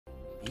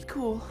Be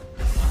cool.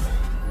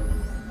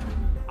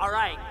 All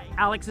right,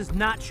 Alex is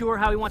not sure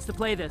how he wants to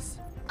play this.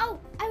 Oh,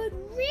 I would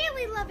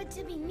really love it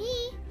to be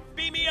me.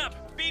 Beam me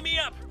up! Beam me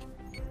up!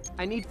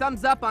 I need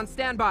thumbs up on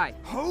standby.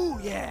 Oh,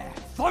 yeah.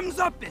 Thumbs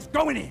up is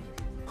going in.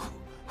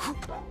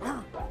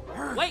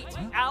 Wait,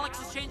 Alex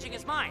is changing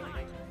his mind.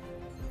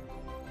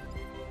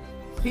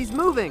 He's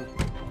moving.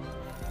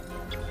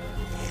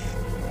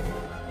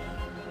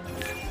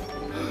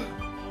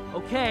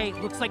 Okay,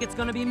 looks like it's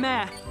gonna be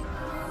meh.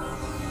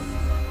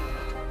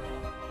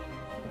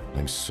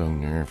 I'm so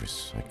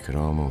nervous, I could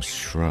almost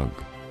shrug.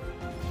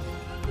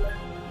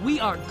 We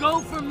are go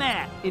for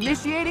meh.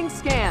 Initiating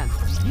scan.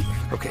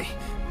 Okay,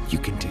 you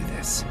can do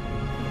this.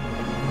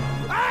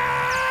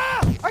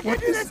 Ah! I can't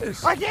do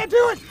this! I can't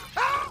do it!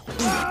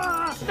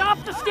 Ah!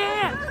 Stop the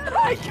scan!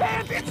 I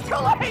can't! It's too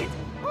late!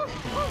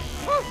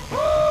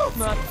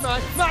 My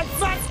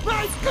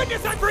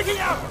goodness, I'm freaking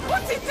out!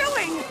 What's he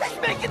doing?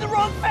 He's making the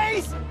wrong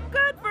face!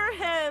 Good for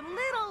him,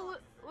 little...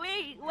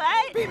 Wait,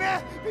 what? Be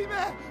mad! Be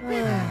mad!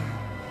 Be mad!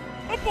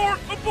 Abort!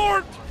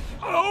 Abort!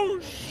 Oh,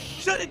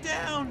 shut it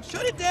down!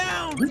 Shut it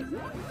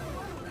down!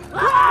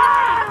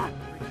 Ah!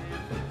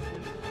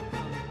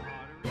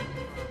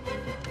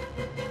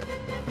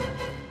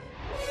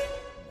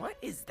 What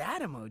is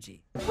that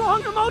emoji?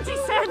 Wrong emoji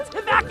sent!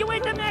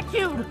 Evacuate the mech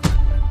cube!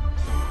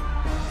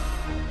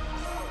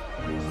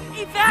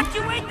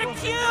 Evacuate the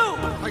cube!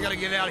 I gotta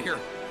get out of here.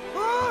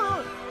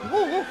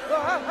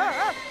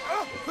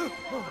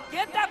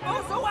 Get that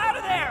bozo out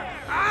of there!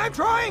 I'm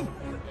trying!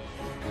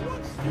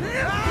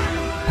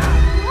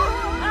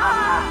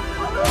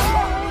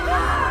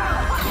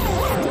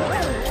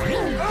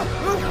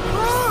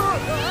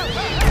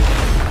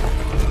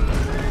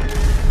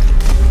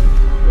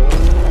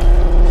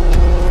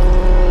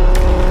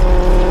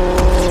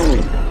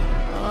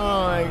 Oh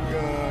my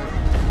god.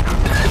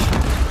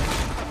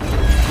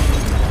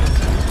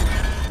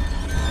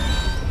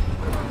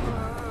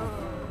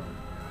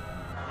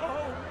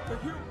 Oh, the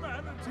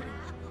humanity!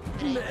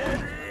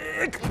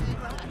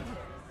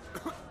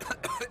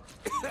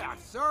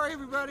 Sorry,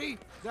 everybody.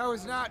 That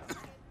was not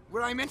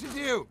what I meant to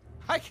do.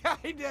 I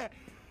kinda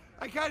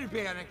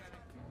panicked.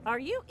 Are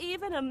you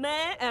even a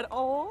man at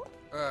all?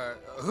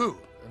 Who?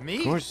 Me?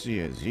 Of course he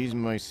is. He's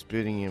my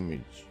spitting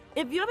image.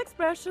 If you have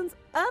expressions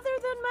other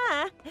than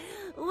meh,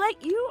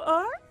 like you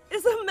are,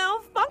 is a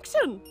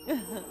malfunction.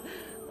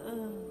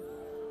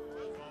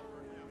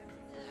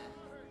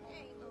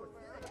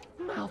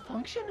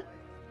 Malfunction?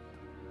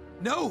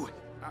 No,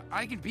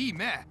 I can be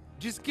meh.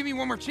 Just give me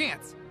one more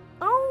chance.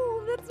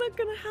 Oh, that's not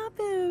gonna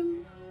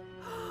happen.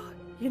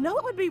 You know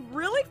what would be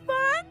really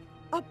fun?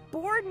 A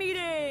board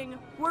meeting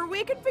where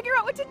we can figure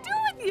out what to do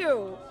with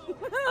you.